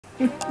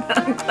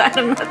I'm glad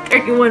I'm not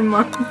 31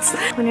 months.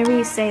 Whenever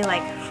you say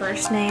like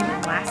first name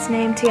and last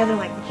name together,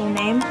 like the whole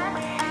name,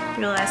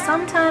 you realize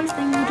sometimes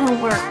things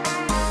don't work.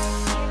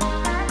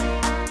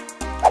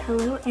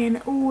 Hello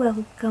and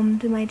welcome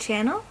to my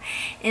channel.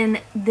 In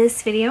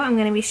this video, I'm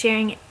going to be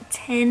sharing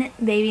 10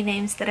 baby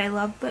names that I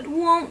love but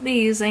won't be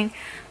using.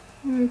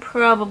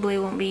 Probably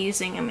won't be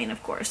using. I mean,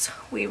 of course,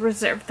 we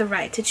reserve the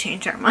right to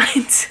change our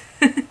minds.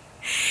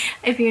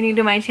 If you're new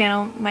to my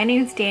channel, my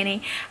name's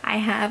Danny. I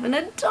have an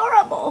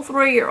adorable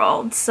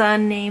 3-year-old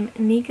son named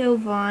Nico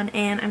Vaughn,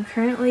 and I'm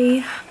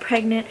currently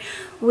pregnant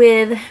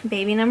with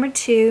baby number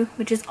 2,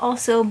 which is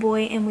also a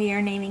boy, and we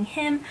are naming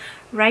him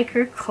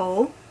Riker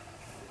Cole.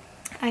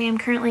 I am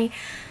currently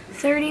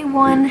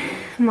 31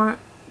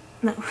 months.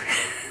 No.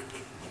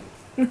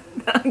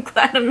 I'm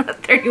glad I'm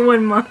not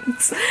 31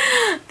 months.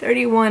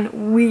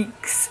 31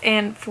 weeks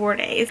and 4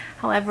 days.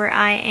 However,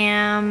 I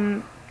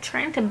am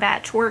trying to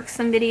batch work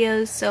some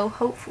videos, so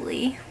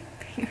hopefully,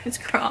 fingers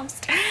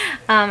crossed,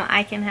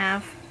 I can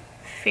have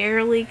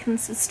fairly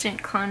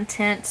consistent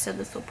content. So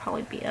this will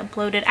probably be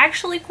uploaded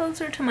actually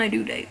closer to my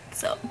due date,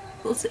 so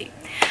we'll see.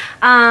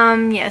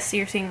 Yes,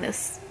 you're seeing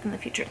this in the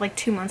future, like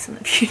 2 months in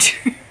the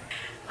future.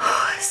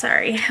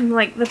 Sorry, I'm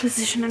like, the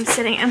position I'm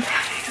sitting, I'm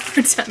having a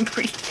hard time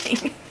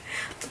breathing.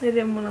 I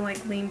didn't want to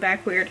like lean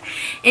back weird.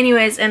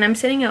 Anyways, and I'm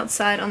sitting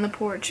outside on the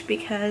porch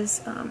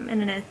because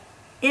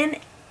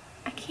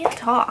I can't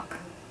talk.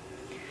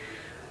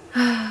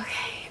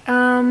 Okay.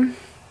 I'm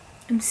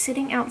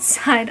sitting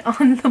outside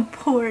on the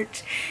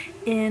porch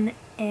in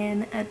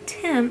an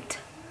attempt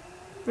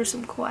for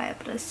some quiet,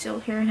 but I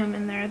still hear him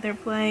in there. They're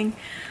playing.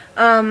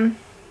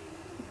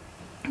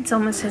 It's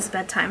almost his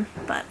bedtime,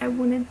 but I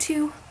wanted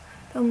to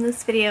film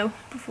this video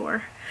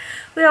before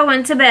we all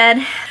went to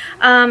bed.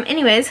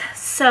 Anyways,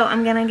 so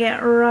I'm gonna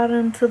get right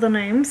into the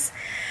names.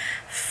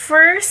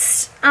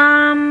 First,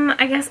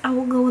 I guess I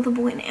will go with a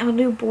boy name. I'll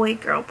do boy,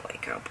 girl, boy,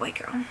 girl, boy,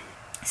 girl.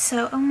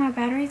 So, oh, my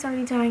battery's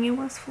already dying. It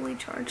was fully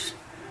charged.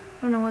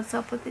 I don't know what's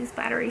up with these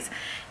batteries.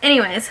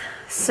 Anyways,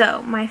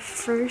 so my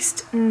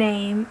first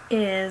name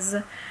is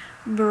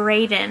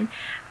Brayden.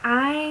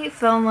 I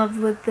fell in love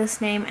with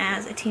this name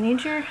as a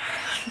teenager.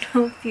 I don't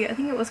know if you, I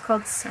think it was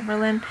called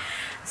Summerland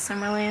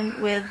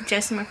with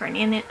Jesse McCartney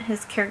in it.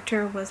 His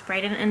character was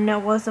Brayden, and no,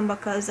 it wasn't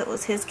because it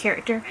was his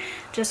character.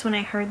 Just when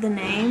I heard the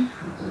name,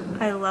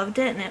 I loved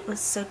it, and it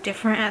was so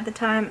different at the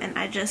time, and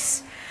I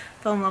just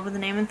fell in love with the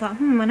name and thought,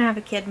 when I have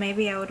a kid,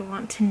 maybe I would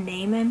want to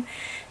name him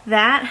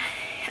that.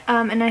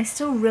 And I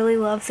still really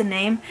love the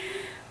name,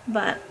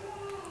 but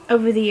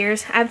over the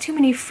years, I have too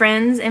many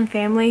friends and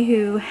family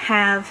who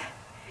have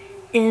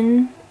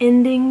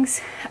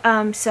endings.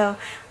 So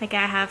like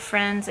I have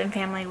friends and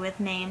family with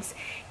names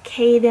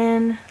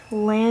Caden,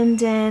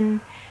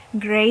 Landon,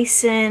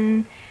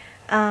 Grayson,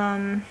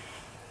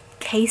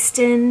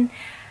 Kasten,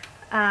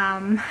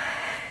 I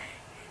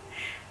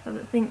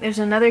think there's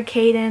another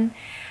Caden.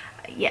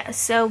 Yeah,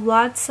 so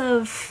lots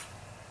of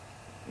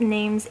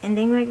names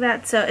ending like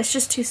that, so it's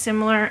just too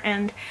similar,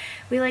 and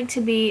we like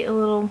to be a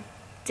little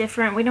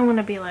different. We don't want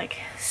to be like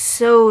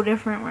so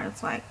different where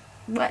it's like,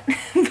 what?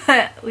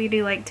 But we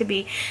do like to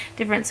be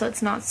different, so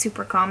it's not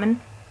super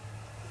common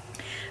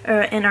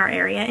in our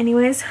area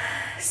anyways.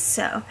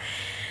 So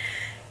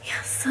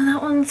yeah, so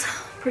that one's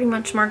pretty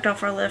much marked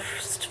off our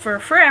list for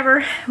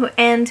forever,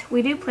 and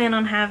we do plan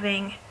on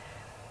having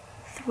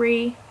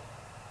 3.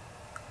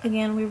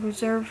 Again, we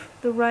reserve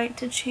the right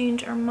to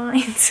change our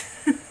minds.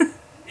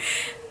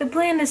 The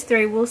plan is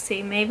 3, we'll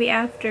see. Maybe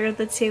after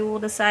the 2 we'll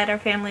decide our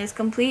family is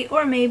complete,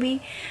 or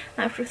maybe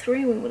after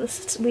 3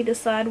 we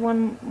decide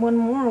one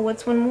more.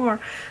 What's one more?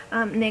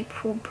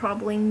 Nick will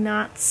probably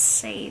not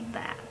say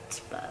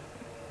that, but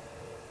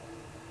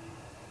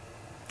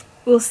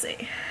we'll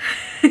see.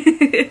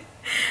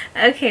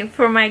 Okay,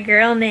 for my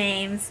girl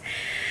names,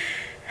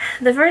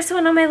 the first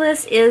one on my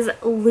list is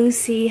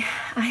Lucy.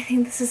 I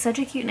think this is such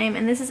a cute name,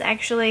 and this is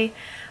actually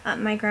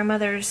my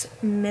grandmother's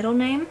middle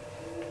name.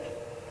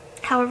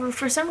 However,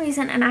 for some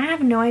reason, and I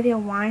have no idea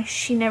why,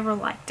 she never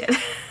liked it.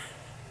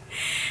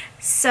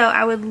 So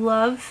I would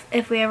love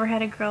if we ever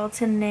had a girl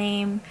to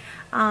name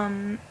a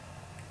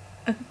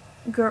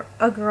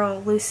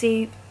girl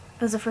Lucy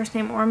as a first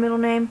name or a middle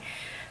name.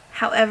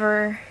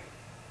 However,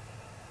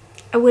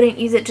 I wouldn't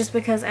use it just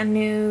because I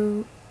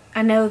know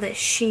that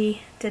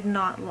she did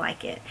not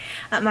like it.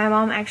 My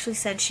mom actually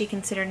said she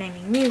considered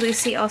naming me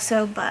Lucy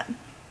also, but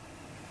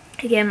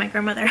again, my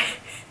grandmother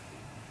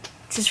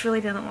just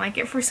really doesn't like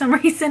it for some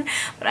reason.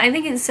 But I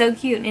think it's so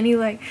cute, and any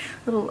like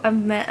little, I've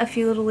met a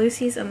few little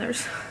Lucys, and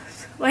there's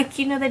like,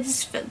 you know, they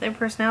just fit their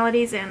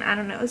personalities, and I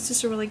don't know, it's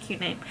just a really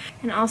cute name.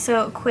 And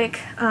also, a quick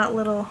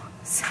little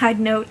side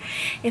note,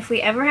 if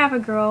we ever have a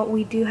girl,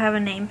 we do have a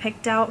name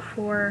picked out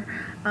for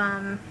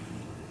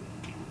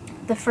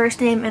the first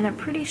name, and I'm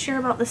pretty sure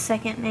about the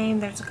second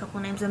name. There's a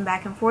couple names I'm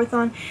back and forth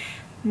on.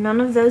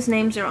 None of those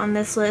names are on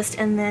this list,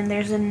 and then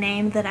there's a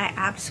name that I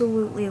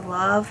absolutely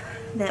love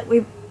that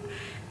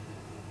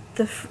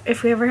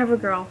if we ever have a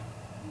girl,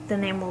 the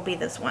name will be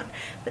this one.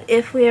 But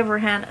if we ever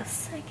had a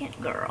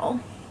second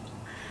girl,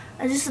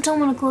 I just don't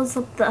want to close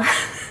up the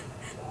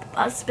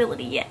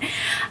possibility yet.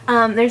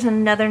 There's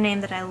another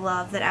name that I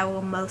love that I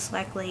will most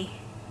likely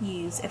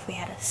use if we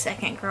had a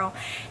second girl,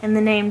 and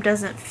the name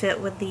doesn't fit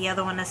with the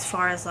other one as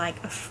far as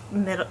like a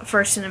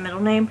first and a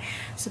middle name,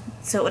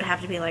 so it would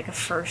have to be like a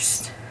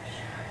first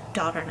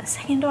daughter and a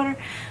second daughter,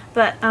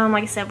 but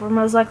like I said, we're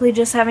most likely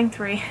just having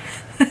 3.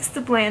 That's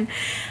the plan,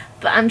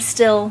 but I'm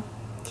still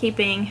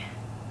keeping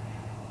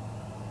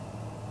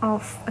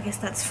I guess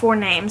that's 4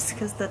 names,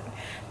 because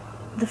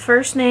the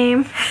first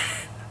name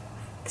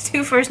the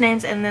 2 first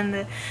names, and then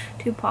the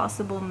 2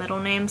 possible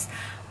middle names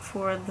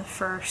for the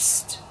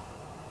first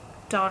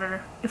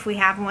daughter if we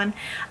have one.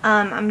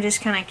 I'm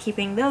just kind of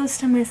keeping those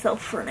to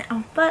myself for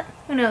now, but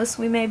who knows,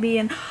 we may be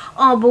an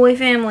all-boy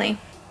family.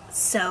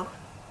 So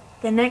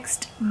the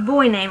next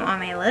boy name on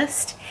my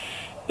list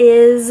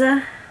is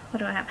what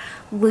do I have?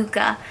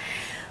 Luca.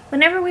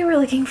 Whenever we were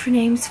looking for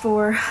names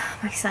for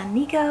my son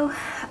Nico,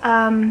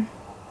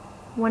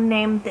 one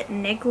name that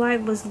Nick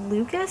liked was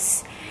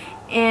Lucas,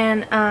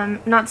 and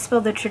not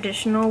spelled the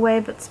traditional way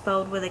but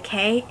spelled with a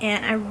K,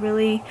 and I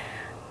really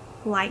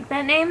liked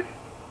that name.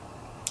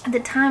 At the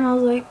time I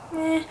was like,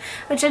 eh,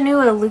 which I knew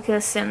a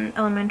Lucas in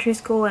elementary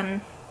school,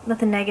 and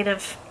nothing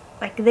negative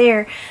like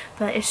there,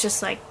 but it's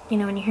just like, you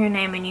know, when you hear a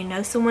name and you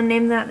know someone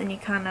named that, then you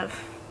kind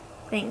of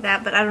think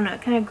that, but I don't know,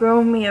 it kind of grew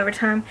on me over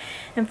time,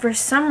 and for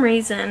some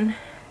reason,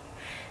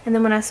 and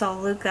then when I saw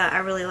Luca I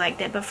really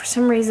liked it, but for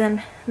some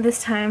reason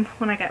this time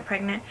when I got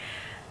pregnant,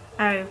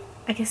 I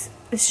guess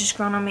it's just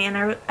grown on me,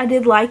 and I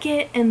did like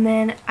it, and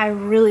then I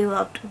really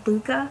loved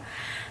Luca,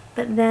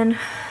 but then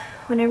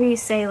whenever you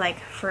say like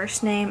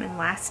first name and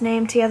last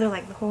name together,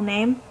 like the whole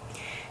name,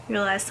 you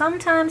realize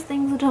sometimes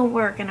things don't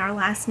work, and our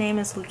last name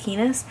is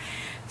Lukinas,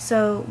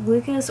 so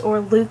Lucas or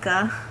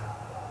Luca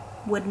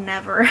would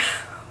never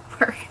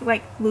work.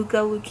 Like Luca,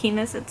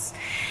 Lukinas, it's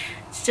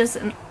just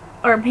in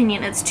our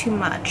opinion it's too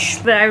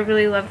much, but I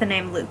really love the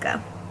name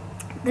Luca.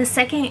 The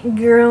second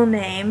girl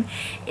name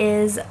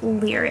is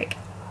Lyric.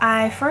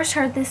 I first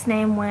heard this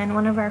name when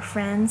one of our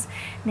friends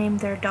named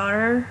their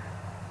daughter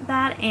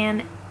that,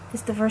 and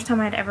it's the first time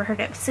I'd ever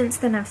heard it. Since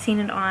then I've seen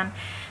it on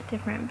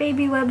different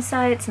baby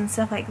websites and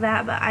stuff like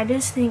that, but I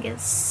just think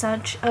it's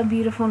such a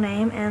beautiful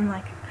name, and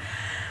like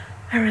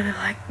I really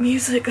like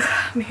music.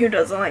 Who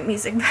doesn't like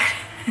music?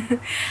 But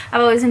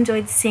I've always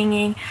enjoyed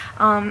singing.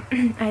 I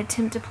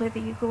attempt to play the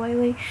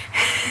ukulele.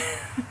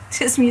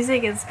 Just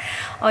music has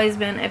always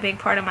been a big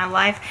part of my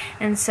life,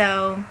 and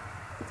so,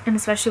 and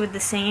especially with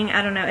the singing,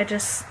 I don't know, I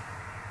just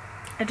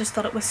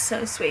thought it was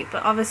so sweet.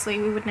 But obviously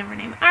we would never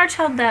name our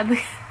child that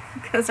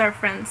because our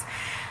friend's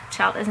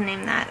child is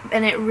named that,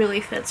 and it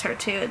really fits her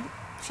too.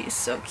 She's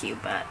so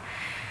cute. But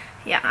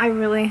yeah, I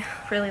really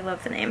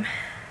love the name.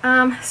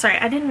 Sorry,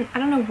 I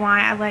don't know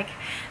why I like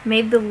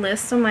made the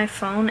list on my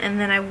phone and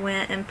then I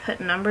went and put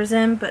numbers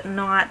in, but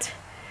not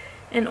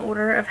in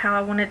order of how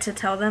I wanted to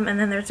tell them, and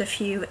then there's a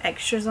few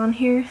extras on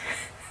here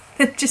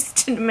that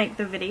just didn't make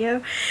the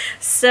video,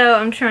 so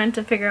I'm trying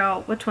to figure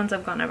out which ones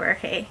I've gone over.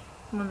 Okay,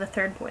 I'm on the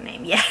third boy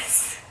name.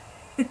 Yes.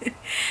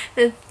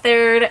 The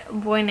third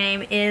boy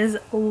name is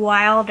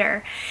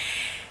Wilder.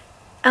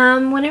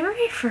 Whenever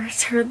I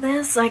first heard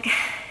this, like,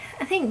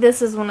 I think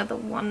this is one of the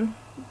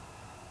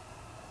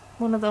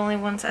only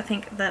ones I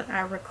think that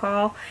I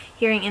recall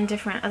hearing in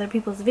different other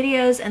people's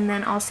videos. And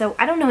then also,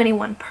 I don't know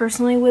anyone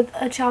personally with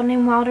a child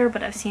named Wilder,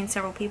 but I've seen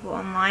several people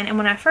online, and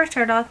when I first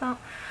heard it I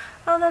thought,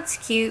 oh, that's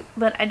cute,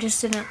 but I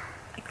just didn't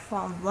like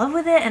fall in love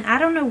with it, and I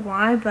don't know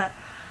why, but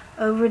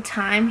over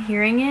time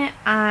hearing it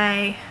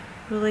I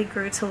really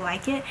grew to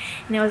like it,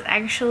 and it was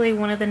actually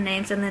one of the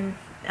names, and then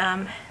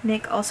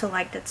Nick also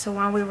liked it, so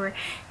while we were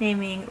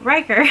naming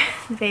Riker,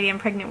 the baby I'm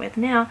pregnant with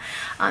now,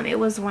 it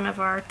was one of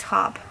our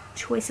top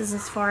choices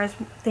as far as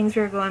things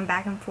we were going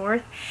back and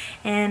forth,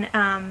 and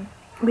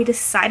we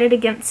decided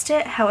against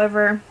it,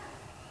 however,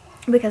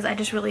 because I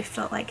just really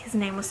felt like his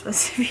name was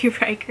supposed to be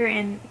Riker,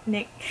 and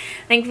Nick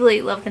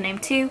thankfully loved the name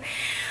too.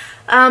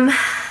 But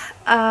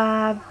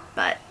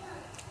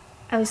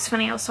it was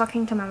funny, I was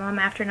talking to my mom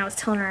after and I was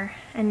telling her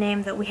a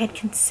name that we had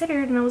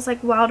considered, and I was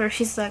like, Wilder.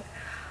 She's like,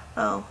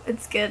 oh,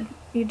 it's good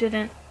you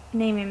didn't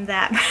name him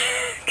that.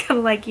 Kind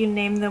of like you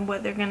name them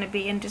what they're going to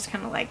be, and just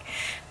kind of like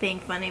being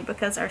funny,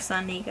 because our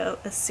son Nico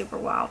is super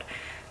wild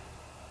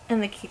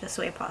in the cutest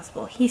way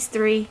possible. He's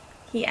 3,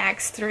 he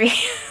acts 3.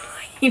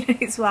 You know,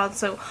 he's wild,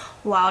 so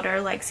Wilder,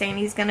 like saying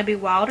he's going to be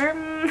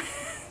Wilder.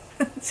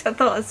 So I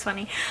thought it was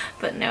funny,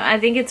 but no, I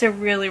think it's a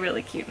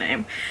really cute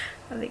name.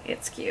 I think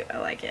it's cute, I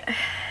like it.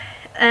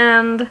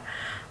 And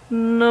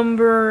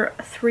number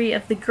 3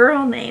 of the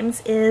girl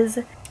names is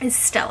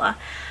Stella.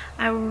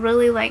 I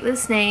really like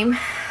this name.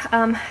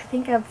 I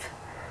think I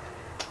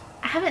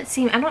haven't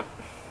seen,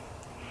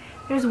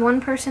 there's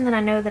one person that I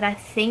know that I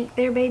think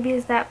their baby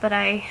is that, but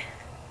I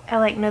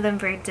like know them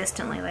very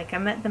distantly. Like I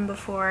met them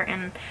before,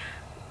 and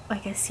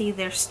like I see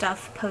their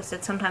stuff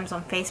posted sometimes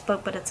on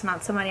Facebook, but it's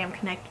not somebody I'm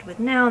connected with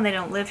now, and they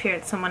don't live here.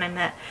 It's someone I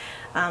met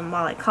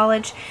while at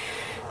college.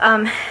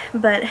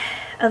 But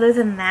other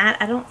than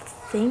that, I don't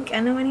think I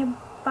know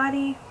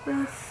anybody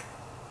with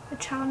a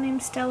child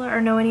named Stella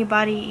or know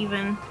anybody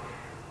even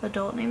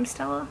adult named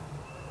Stella.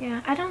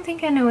 Yeah, I don't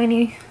think I know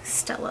any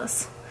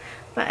Stellas,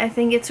 but I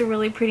think it's a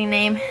really pretty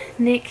name.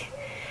 Nick,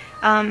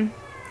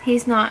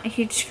 he's not a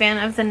huge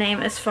fan of the name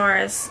as far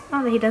as,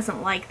 not that he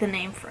doesn't like the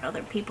name for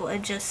other people,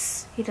 it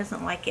just, he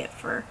doesn't like it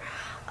for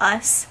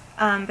us,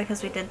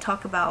 because we did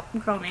talk about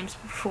girl names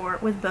before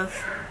with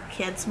both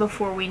kids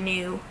before we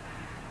knew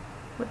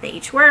what they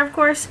each were, of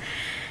course.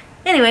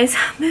 Anyways,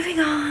 moving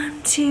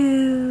on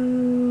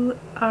to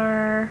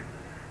our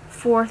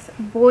fourth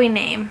boy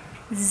name,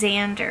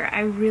 Xander.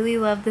 I really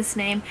love this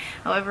name.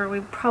 However, we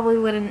probably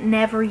wouldn't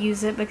never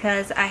use it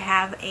because I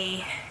have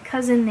a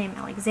cousin named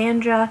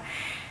Alexandra,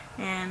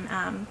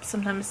 and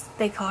sometimes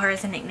they call her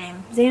as a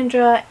nickname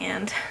Xandra,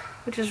 and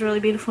which is a really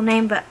beautiful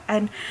name, but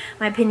in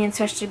my opinion,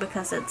 especially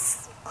because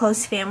it's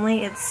close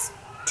family, it's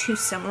too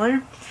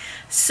similar.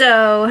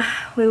 So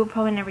we will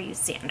probably never use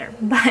Xander,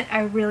 but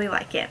I really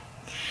like it.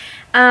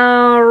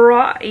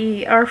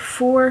 Alright, our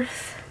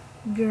fourth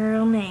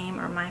girl name,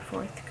 or my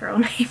fourth girl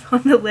name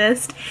on the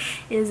list,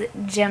 is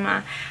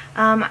Gemma.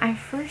 I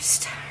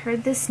first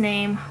heard this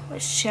name,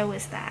 what show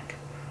is that?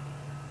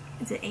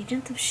 Is it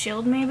Agents of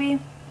S.H.I.E.L.D. maybe?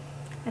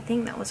 I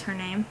think that was her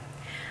name.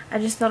 I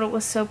just thought it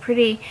was so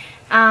pretty.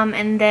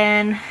 And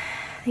then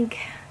I think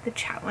the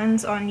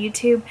Chatwins on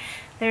YouTube,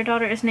 their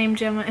daughter is named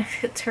Gemma.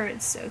 If it's her,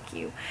 it's so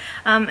cute.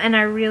 And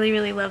I really,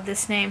 really love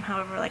this name.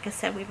 However, like I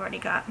said, we've already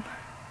got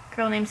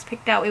girl names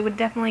picked out. We would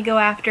definitely go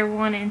after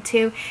 1 and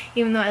 2.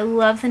 Even though I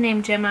love the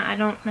name Gemma, I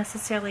don't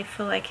necessarily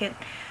feel like it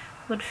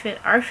would fit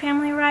our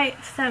family right,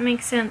 if that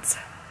makes sense.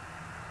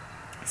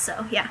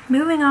 So yeah,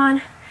 moving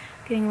on.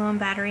 Getting low on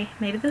battery.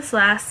 Maybe this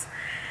lasts.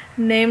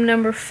 Name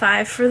number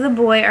 5 for the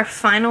boy. Our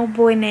final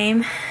boy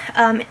name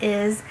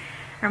is,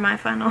 or my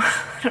final,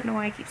 I don't know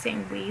why I keep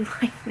saying we,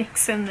 like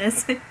Nick's in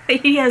this.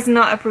 He has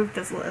not approved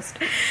this list.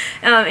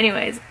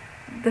 Anyways,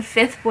 the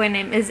 5th boy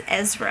name is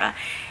Ezra,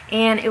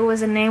 and it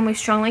was a name we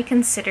strongly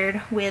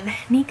considered with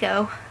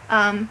Nico.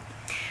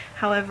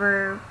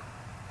 However,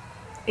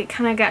 it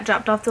kind of got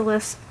dropped off the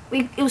list.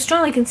 It was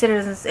strongly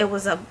considered as it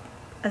was a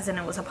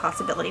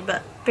possibility,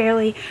 but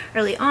fairly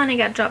early on it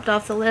got dropped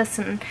off the list,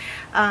 and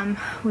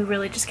we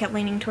really just kept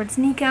leaning towards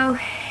Nico.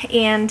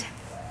 And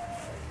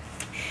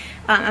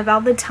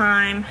about the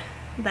time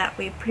that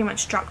we pretty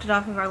much dropped it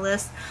off of our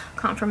list,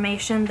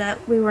 confirmation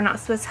that we were not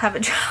supposed to have a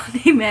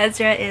child named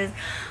Ezra is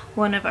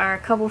one of our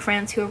couple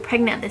friends who were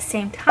pregnant at the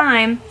same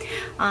time.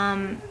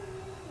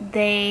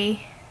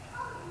 They,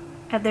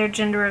 at their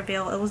gender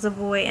reveal, it was a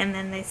boy, and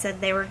then they said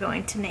they were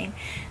going to name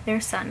their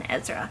son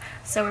Ezra.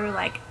 So we were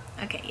like,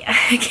 okay, yeah,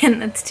 again,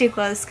 that's too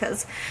close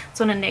because it's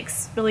one of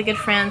Nick's really good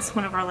friends,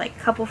 one of our like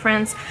couple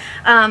friends.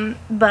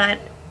 But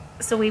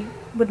so we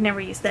would never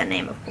use that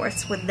name, of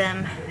course, with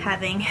them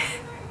having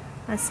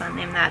a son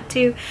named that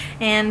too.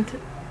 And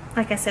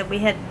like I said, we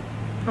had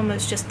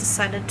almost just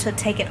decided to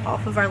take it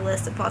off of our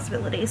list of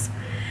possibilities.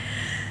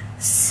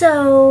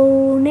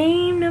 So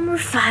name number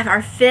 5,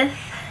 our 5th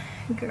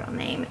girl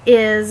name,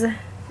 is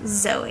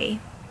Zoe.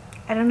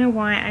 I don't know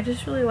why, I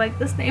just really like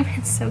this name.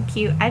 It's so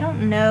cute. I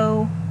don't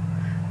know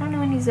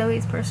any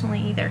Zoes personally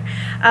either,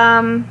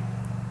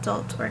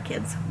 adults or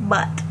kids,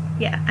 but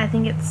yeah, I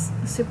think it's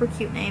a super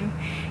cute name,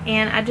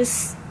 and I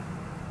just,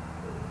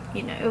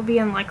 you know, it would be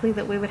unlikely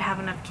that we would have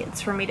enough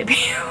kids for me to be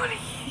able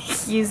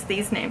to use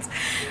these names.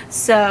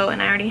 So,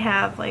 and I already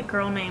have like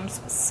girl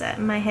names set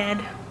in my head,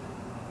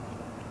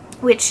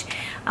 which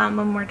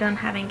when we're done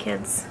having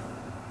kids,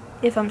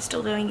 if I'm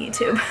still doing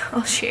YouTube,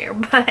 I'll share.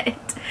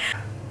 But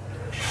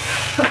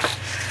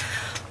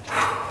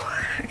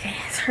okay,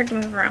 it's hard to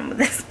move around with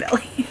this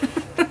belly.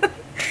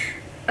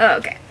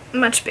 Okay,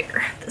 much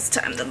bigger this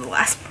time than the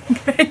last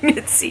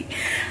pregnancy.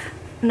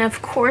 And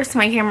of course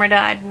my camera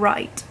died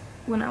right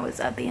when I was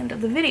at the end of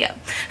the video.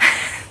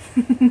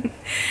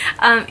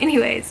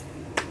 Anyways,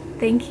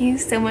 thank you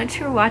so much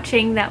for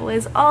watching. That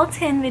was all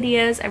 10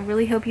 videos. I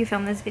really hope you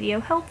found this video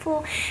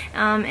helpful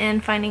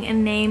and finding a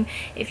name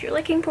if you're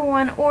looking for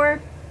one, or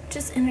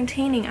just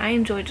entertaining. I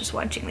enjoy just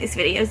watching these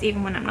videos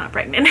even when I'm not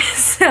pregnant.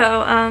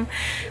 So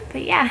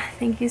but yeah,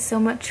 thank you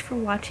so much for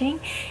watching,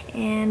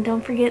 and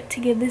don't forget to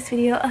give this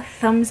video a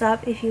thumbs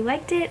up if you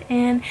liked it,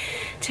 and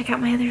check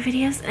out my other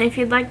videos. And if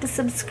you'd like to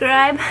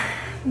subscribe,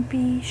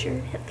 be sure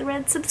to hit the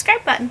red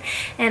subscribe button,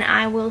 and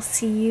I will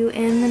see you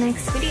in the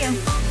next video.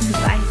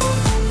 Bye.